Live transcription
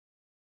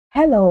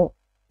Hello,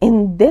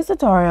 in this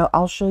tutorial,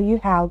 I'll show you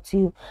how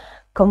to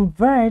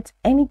convert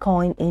any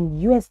coin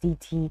in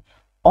USDT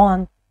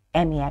on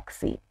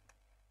MEXC.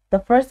 The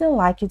first thing I'd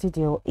like you to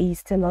do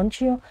is to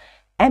launch your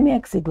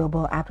MEXC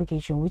global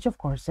application, which of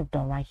course I've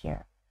done right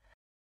here.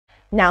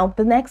 Now,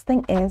 the next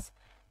thing is,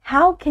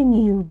 how can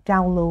you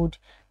download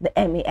the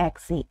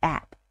MEXC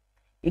app?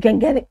 You can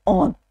get it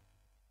on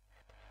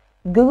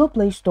Google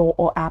Play Store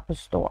or Apple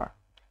Store.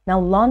 Now,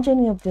 launch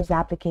any of these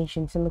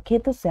applications and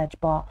locate the search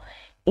bar.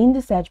 In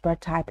the search bar,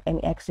 type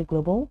MEXC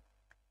Global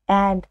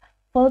and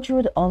follow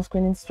through the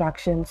on-screen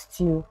instructions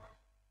to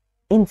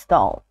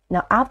install.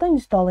 Now, after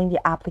installing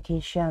the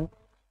application,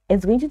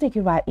 it's going to take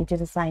you right into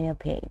the sign-up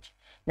page.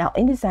 Now,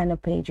 in the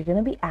sign-up page, you're going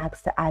to be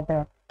asked to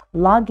either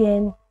log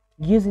in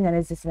using an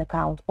existing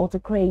account or to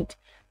create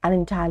an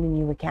entirely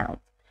new account.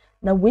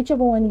 Now,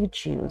 whichever one you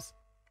choose,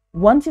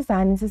 once you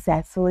sign in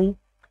successfully,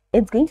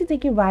 it's going to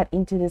take you right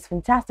into this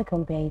fantastic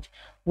homepage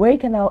where you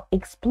can now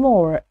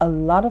explore a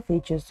lot of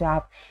features to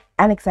have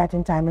an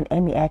exciting time in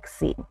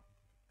MEXC.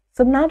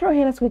 So now go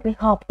ahead and quickly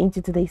hop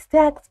into today's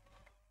text,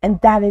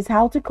 and that is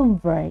how to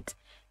convert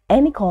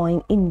any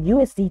coin in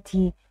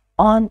USDT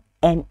on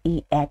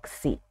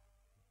MEXC.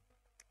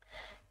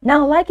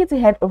 Now I'd like you to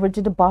head over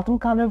to the bottom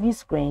corner of your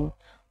screen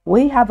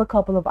where you have a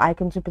couple of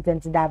icons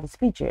representing diverse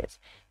features.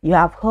 You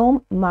have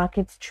Home,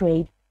 Markets,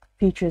 Trade,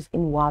 Features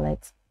in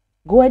Wallets.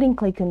 Go ahead and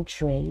click on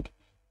Trade,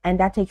 and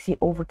that takes you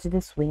over to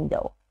this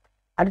window.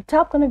 At the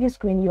top corner of your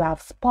screen, you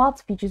have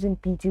Spot, Features in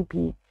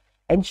P2P.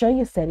 Ensure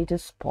you set it to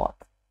Spot.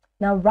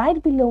 Now,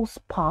 right below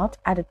Spot,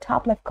 at the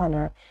top left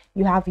corner,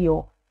 you have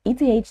your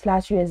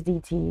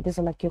ETH/USDT. These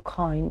are like your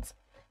coins.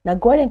 Now,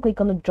 go ahead and click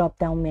on the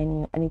drop-down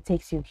menu, and it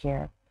takes you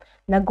here.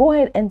 Now, go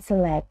ahead and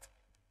select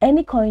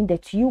any coin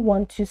that you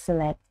want to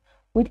select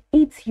with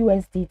its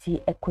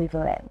USDT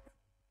equivalent.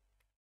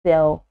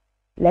 So,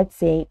 let's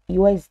say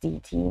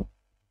USDT.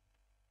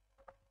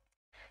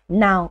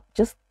 Now,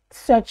 just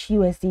search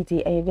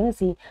USDT and you're going to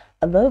see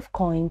a lot of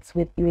coins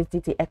with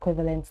USDT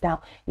equivalents.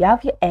 Now, you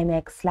have your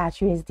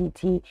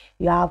MX/USDT,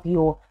 you have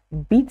your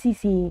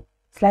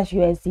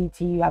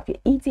BTC/USDT, you have your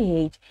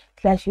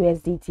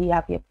ETH/USDT, you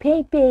have your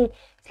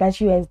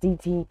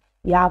PayPay/USDT,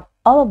 you have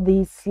all of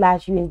these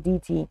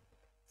 /USDT.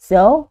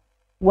 So,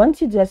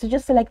 once you do that, so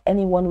just select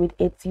anyone with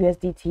its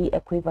USDT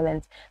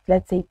equivalent.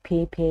 Let's say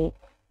PayPay.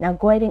 Now,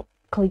 go ahead and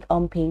click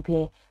on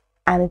PayPay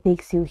and it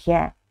takes you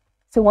here.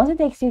 So once it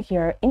takes you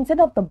here, instead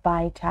of the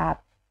buy tab,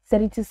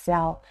 set it to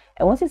sell.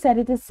 And once you set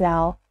it to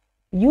sell,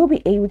 you'll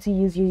be able to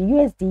use your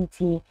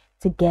USDT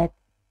to get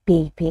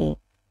PayPay.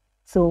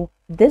 So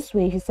this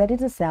way, if you set it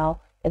to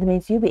sell, it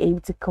means you'll be able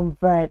to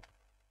convert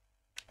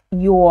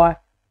your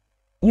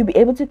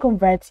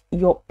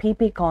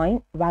PayPay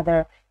coin.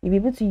 Rather, you'll be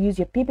able to use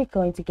your PayPay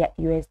coin to get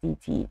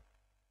USDT.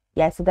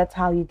 Yeah, so that's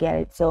how you get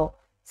it. So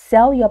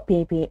sell your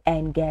PayPay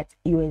and get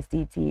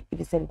USDT if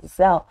you set it to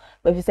sell.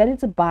 But if you set it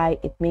to buy,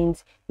 it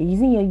means you're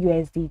using your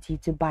USDT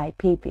to buy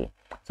PayPay.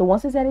 So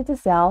once you set it to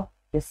sell,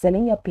 you're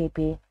selling your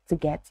PayPay to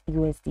get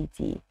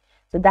USDT.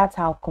 So that's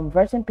how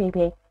converting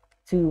PayPay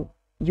to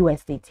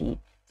USDT.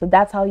 So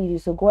that's how you do.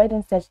 So go ahead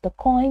and search the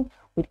coin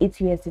with its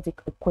USDT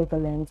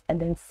equivalent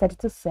and then set it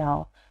to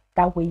sell.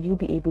 That way you'll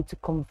be able to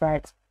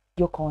convert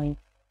your coin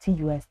to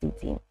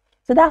USDT.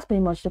 So that's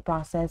pretty much the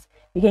process.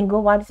 You can go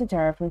watch this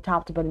tutorial from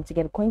top to bottom to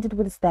get acquainted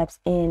with the steps,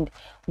 and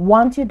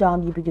once you're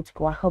done, you'll be good to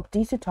go. I hope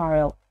this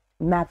tutorial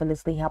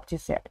marvelously helped you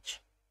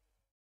search.